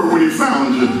you were when he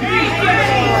found you.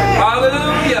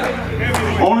 Hallelujah.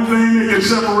 Only thing that can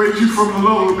separate you from the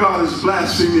love of God is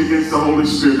blasphemy against the Holy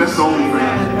Spirit. That's the only thing.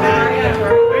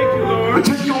 But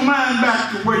take your mind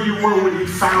back to where you were when he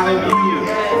found you.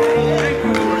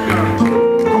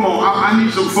 Come on, I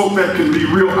need some folk that can be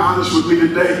real honest with me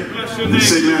today and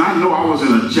say, man, I know I was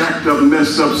in a jacked up,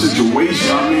 messed up situation.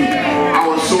 I mean, I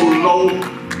was so low.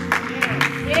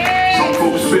 Some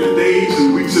folks spent days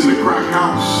and weeks in the crack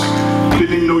house.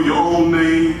 Didn't even know your own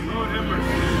name.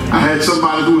 I had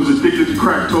somebody who was addicted to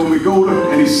crack told me go to,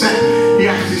 and he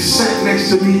actually sat next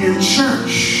to me in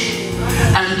church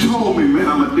and told me, man,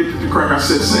 I'm addicted to crack. I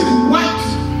said, say what?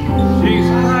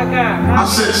 I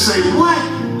said, say what?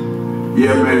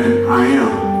 Yeah, man, I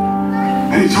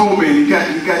am. And he told me, and he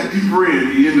got deeper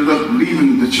in. He ended up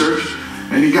leaving the church,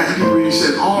 and he got deeper in. He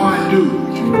said, all I do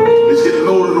is get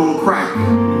loaded on crack,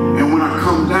 and when I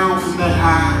come down from that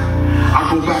high, I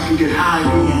go back and get high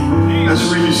again. That's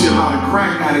the reason you see a lot of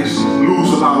crack addicts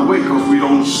lose a lot of weight, because we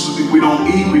don't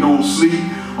eat, we don't sleep.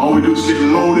 All we do is get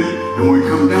loaded, and when we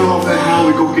come down off that high,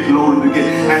 we go get loaded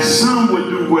again. And some would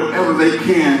do whatever they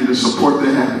can to support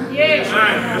their habit. Yes.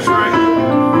 That's right.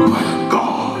 But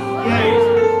God,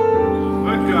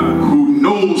 who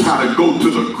knows how to go to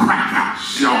the crack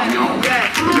house, y'all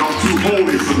too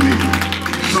holy for me.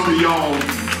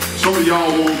 Some of y'all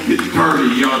won't get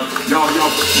dirty. The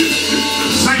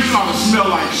saints ought to smell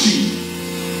like sheep.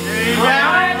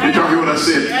 Did y'all hear what I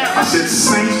said? I said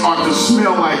saints ought to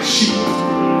smell like sheep.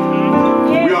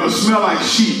 We ought to smell like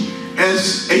sheep.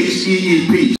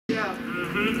 S-H-E-E-P.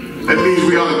 That means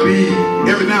we ought to be,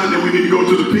 every now and then we need to go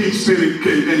to the pig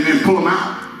pen and pull them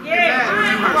out.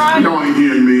 Y'all ain't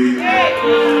hearing me.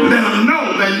 Let them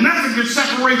know that nothing can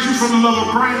separate you from the love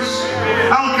of Christ.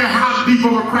 I don't care how deep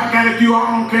of a crack addict you are.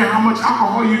 I don't care how much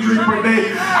alcohol you drink per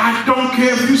day. I don't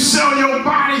care if you sell your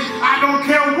body. I don't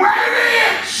care what it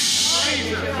is.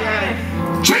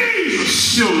 Jesus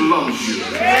still loves you.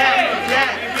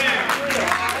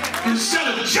 Instead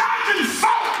of judging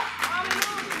folk,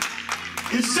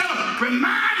 instead of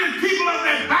reminding people of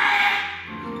their bad,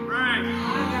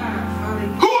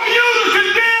 who are you to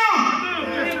condemn?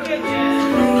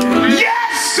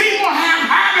 Yes, people have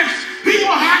habits,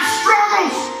 people have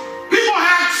struggles, people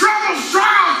have trouble.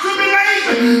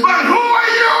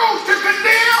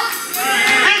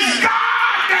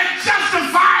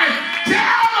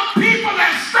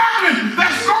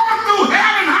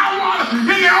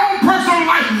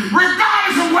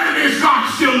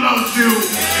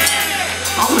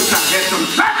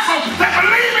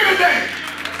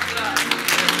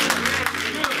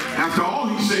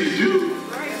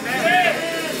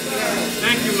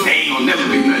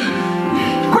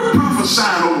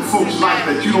 prophesying over folks' life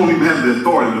that you don't even have the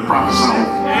authority to prophesy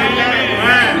over.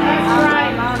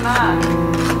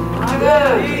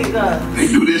 They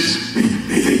do this,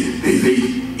 they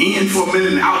in for a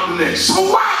minute and out the next. So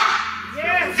what?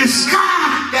 It's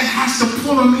God that has to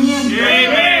pull them in.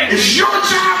 It's your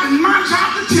job and my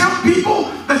job to tell people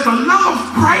that the love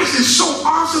of Christ is so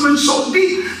awesome and so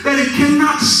deep that it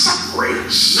cannot separate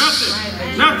us.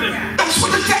 Nothing. That's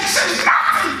what the text says.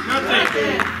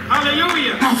 Nothing.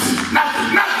 Hallelujah. Nothing.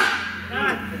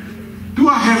 Do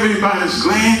I have anybody that's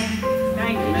glad?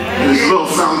 Thank you. This love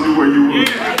found you where you were.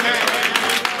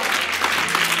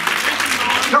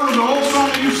 That was the old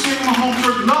song that you sing in my home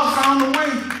church. Love found a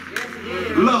way.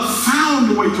 Love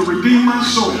found a way to redeem my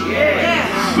soul.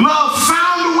 Love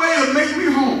found a way to make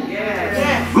me whole.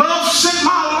 Love sent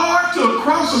my Lord to a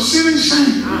cross of sin and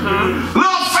shame.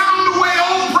 Love found a way.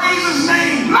 Oh, praise his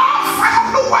name. Love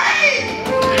found a way.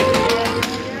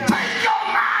 Take your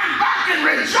mind back and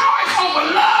rejoice over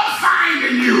love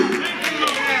finding you.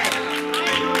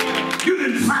 You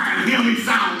didn't find him, he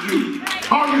found you.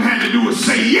 All you had to do was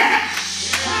say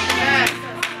yes.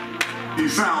 He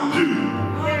found you.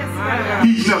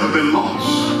 He's never been lost.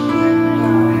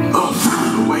 Love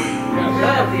found a way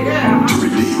to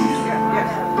redeem you,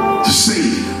 to save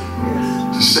you,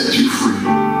 to set you free.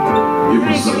 It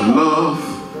was the love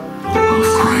of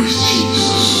Christ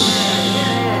Jesus.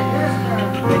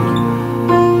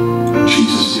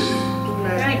 Jesus did it.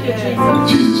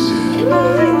 Jesus did it.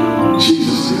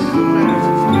 Jesus did it.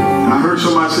 And I heard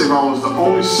somebody say, if I was the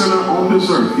only sinner on this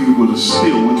earth, he would have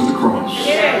still went to the cross.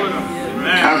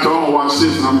 After all, watch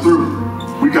this and I'm through.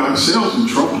 We got ourselves in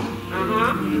trouble.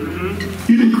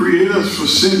 He didn't create us for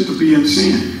sin to be in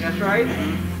sin. That's right.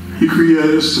 He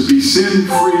created us to be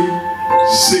sin-free,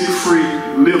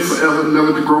 sick-free, live forever,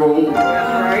 never to grow old.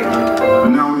 That's right.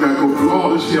 And now we got to go through all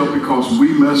this hell because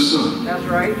we messed up. That's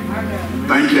right.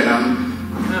 Thank you, Adam,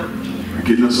 for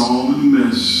getting us all in the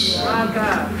mess.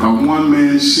 By one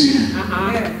man's sin,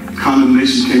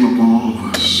 condemnation came upon all of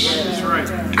us. That's right.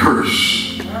 Curse.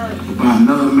 By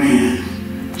another man,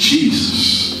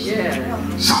 Jesus,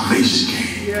 salvation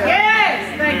came.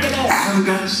 Yes, thank you, Lord. Adam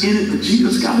got us in it, but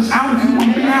Jesus got us out if you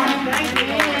want to be out.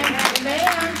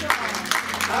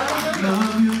 I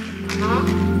love you.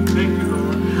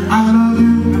 I love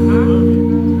you.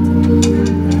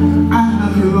 I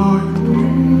love you, Lord.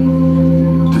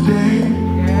 Today,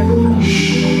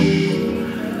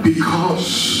 because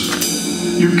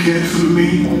you cared for me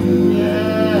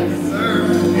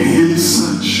in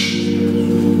such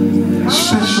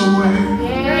special way.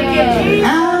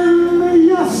 And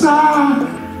yes, I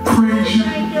praise you. I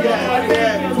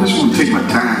just want to take my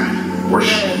time and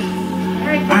worship.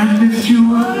 I lift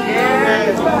you up.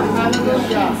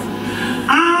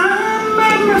 I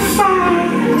magnify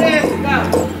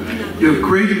your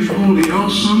great and holy,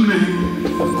 awesome name.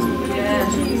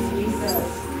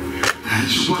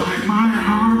 That's why my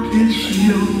heart is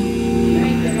filled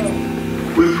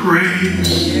with praise.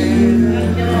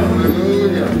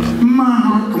 My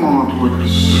heart, come on,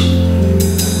 workers.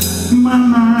 My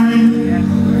mind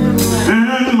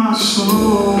and my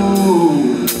soul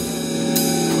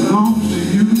belongs to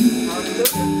you.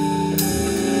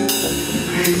 You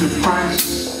paid the price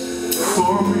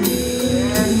for me.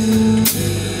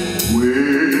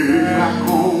 Way back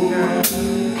home at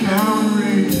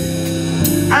Calvary.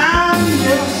 And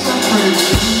yes, I praise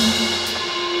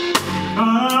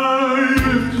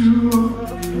you.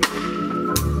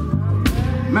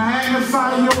 Magnify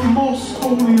your most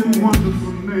holy and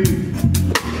wonderful name.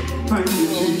 Thank you,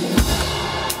 Jesus.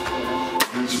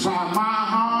 That's why my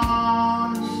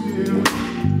heart is filled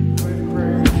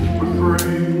with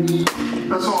praise.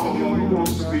 That's all of you who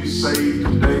wants to be saved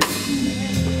today.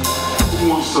 Who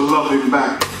wants to love him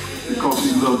back because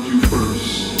he loved you first.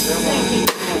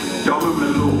 Y'all remember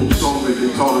that little song that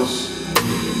they taught us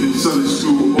in Sunday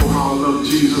school? Oh, how I love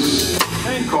Jesus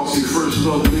because he first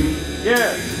loved me.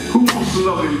 Yeah. Who wants to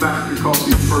love him back because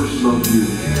he first loved you?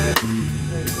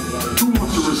 Who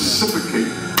wants to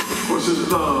reciprocate? Of course, his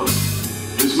love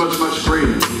is much, much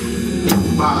greater. The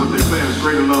Bible declares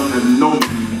greater love than no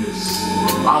man is.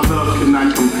 Our love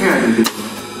cannot compare to his love.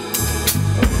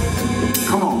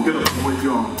 Come on, get up from where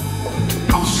you are.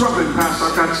 I'm struggling, Pastor.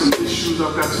 I've got some issues.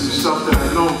 I've got some stuff that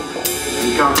I know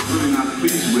that God's really not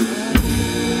pleased with.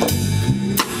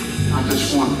 I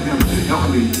just want him to help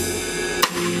me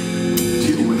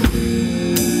deal with it.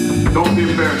 Don't be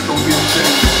embarrassed. Don't be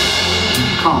ashamed.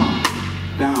 Come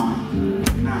down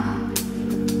now.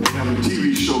 They have a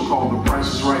TV show called The Price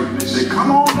is Right. And they say,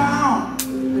 come on down.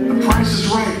 The price is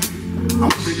right. I'm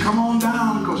going to say, come on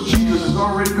down because Jesus has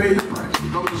already paid the price.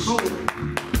 Come to the soul.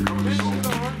 Come to the soul.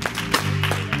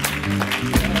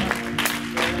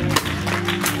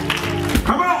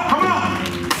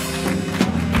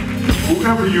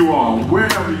 wherever you are,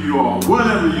 wherever you are,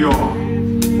 whatever you are,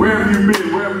 wherever you've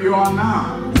been, wherever you are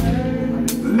now,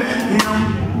 let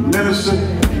him minister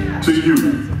to you.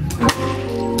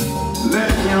 Let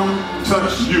him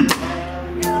touch you.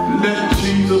 Let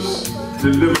Jesus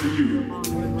deliver you.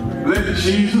 Let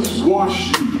Jesus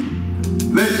wash you.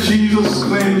 Let Jesus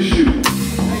cleanse you.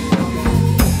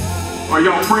 Are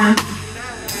y'all praying?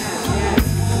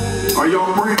 Are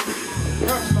y'all praying?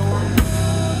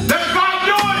 Let God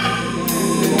do it.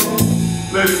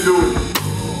 Let him do it.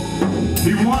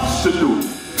 He wants to do it.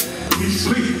 It's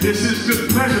his good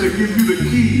pleasure to give you the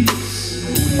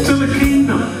keys to the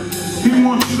kingdom. He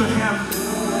wants you to have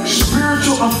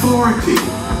spiritual authority.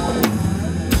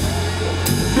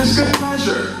 His good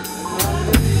pleasure.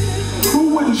 Who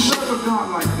wouldn't serve a God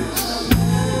like this?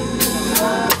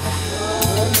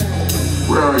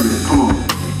 Where are you? Come on.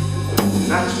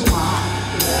 That's why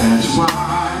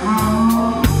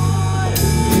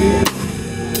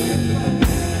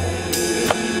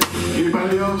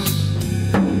Anybody else?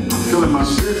 I'm feeling my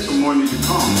spirit, someone needs to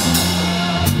come.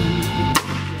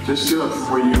 Just get up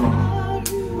where you are. I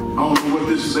don't know what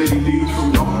this lady needs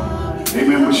from God.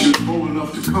 Amen, but she was bold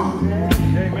enough to come.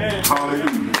 Amen.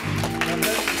 Hallelujah.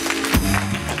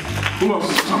 Who else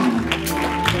is coming?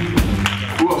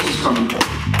 Who else is coming?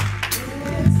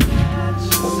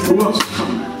 Who else is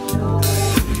coming?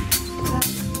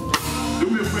 Do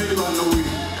me a favor, I know we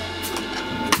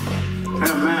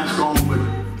have masks on, but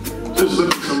just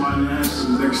look at somebody and ask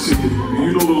them next to you, do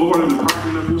you know the Lord in the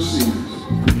pardon of your sins?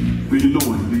 Do you know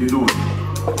him? Do you know him?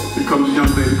 Here comes a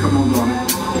young lady, come on, darling.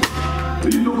 Do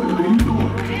you know him? Do you know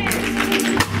him?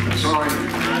 That's all right.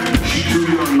 She's too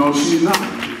young. No, she's not.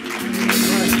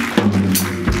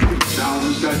 Child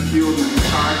just got killed in a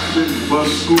car accident,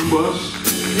 school bus.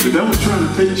 The devil's trying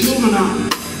to take children out.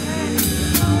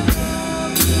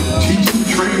 Teach them,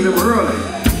 train them early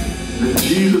that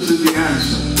Jesus is the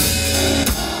answer.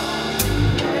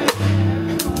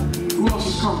 Who else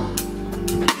is coming?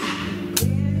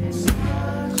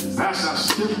 Pastor, I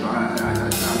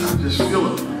just feel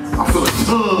it. I feel a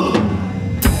tug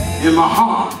in my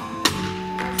heart.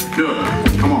 Good.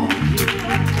 Come on.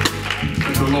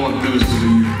 Let the Lord minister to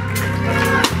you.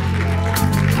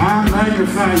 I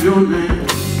magnify your name.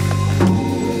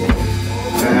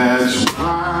 That's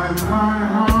why my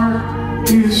heart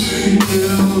is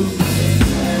filled.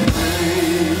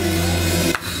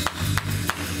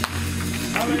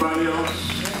 Anybody else?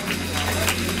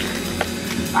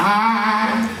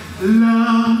 I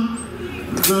love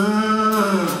the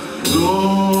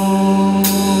Lord.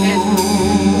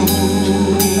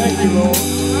 Thank you, Lord.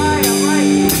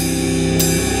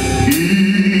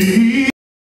 He is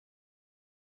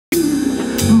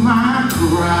my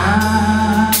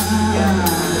cry.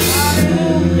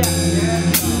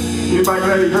 Anybody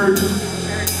glad he heard you?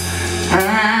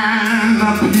 And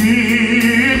the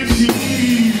pity.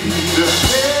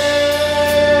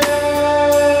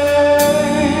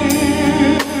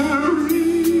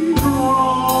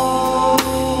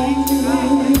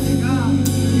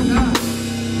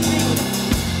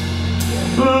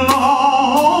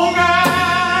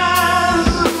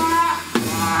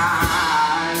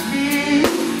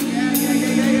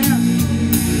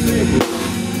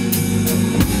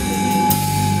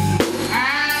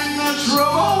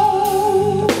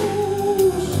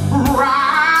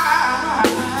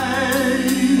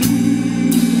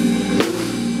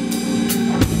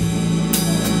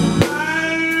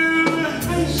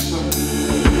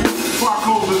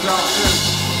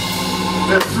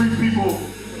 There's three people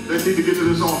that need to get to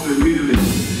this altar immediately.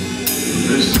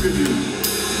 There's three of you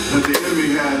that the enemy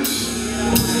has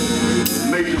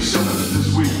major setups this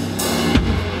week.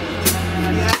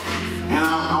 And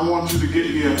I want you to get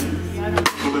here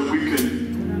so that we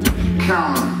can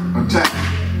counter-attack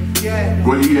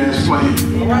what he has planned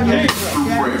through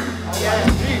prayer.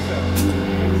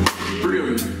 Three of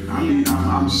you. I mean,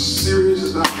 I'm serious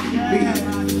as I can be.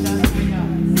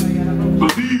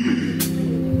 Believe me.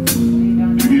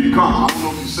 Come. I don't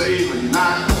know if you're saved or you're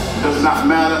not. It does not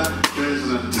matter. There's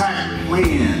an attack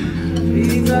planned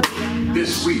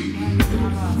this week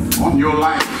on your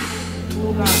life.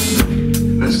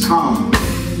 Let's come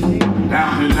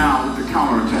down here now with the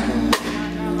counterattack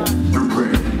through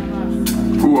prayer.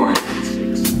 Who are you?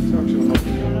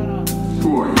 Who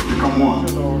are you? Here come one.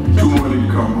 Two more than you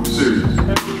come. I'm serious.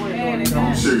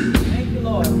 I'm serious.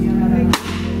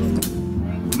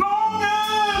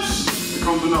 Longest. Here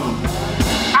comes another one.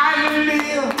 I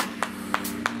live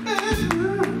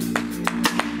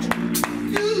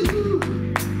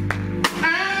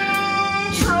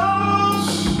and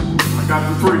trust. I got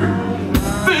the three.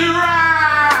 The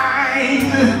right.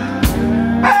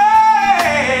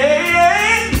 Hey,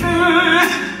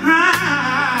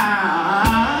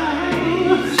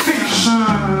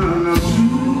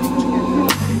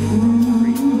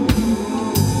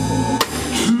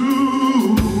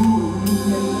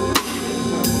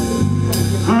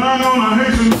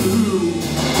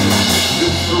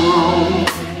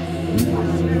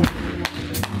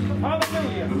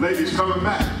 he's coming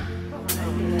back.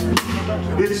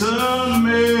 It's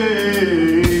amazing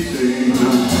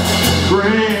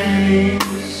grace.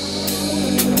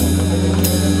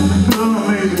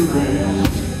 Amazing grace.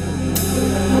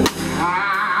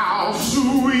 How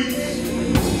sweet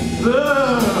the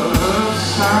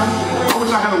sound. I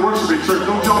wish I had a worship in church.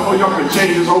 Don't y'all know y'all can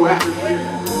change this whole atmosphere?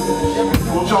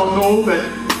 Don't y'all know that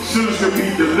sinners can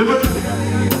be delivered?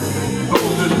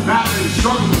 Those that battling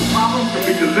struggles and problems can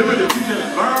be delivered if you just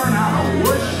learn how to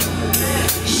worship.